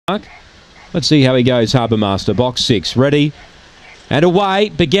Let's see how he goes, Harbour Master. Box 6, ready. And away,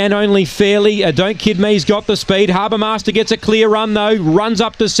 began only fairly. Don't Kid Me's got the speed. Harbour Master gets a clear run though. Runs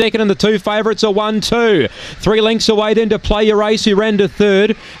up to second and the two favourites are 1-2. 3 lengths away then to Play Your Race, who ran to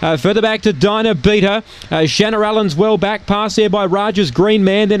third. Further back to Dinah Beater. Shanna Allen's well back, passed there by Raj's Green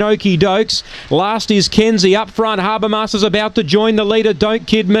Man, then Okie Dokes. Last is Kenzie up front. Harbour Master's about to join the leader, Don't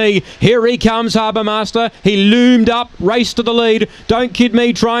Kid Me. Here he comes, Harbour Master. He loomed up, raced to the lead. Don't Kid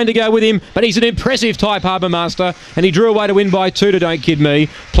Me trying to go with him, but he's an impressive type, Harbour Master, and he drew away to win by 2 to Don't Kid Me.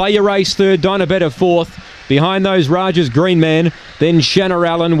 Play Your Race third, Dinah Better fourth. Behind those, Raj's Green Man, then Shanna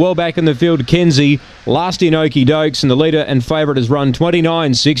Allen, well back in the field, Kenzie. Last in Okie Dokes, and the leader and favourite has run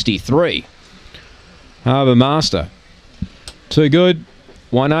 29.63. Harbour Master. Too good.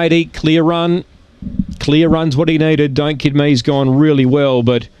 180, clear run. Clear run's what he needed. Don't Kid Me's gone really well,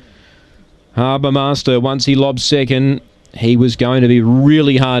 but Harbour Master, once he lobbed second, he was going to be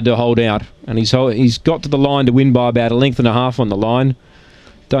really hard to hold out. And he's got to the line to win by about 1.5 lengths on the line.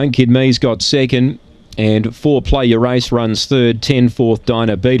 Don't Kid Me's got second. And 4 Play Your Race runs third. 10 fourth,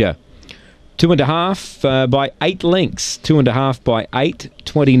 Dinah Beater. 2.5 by 8 lengths. 2.5 by 8.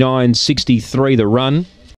 29.63 the run.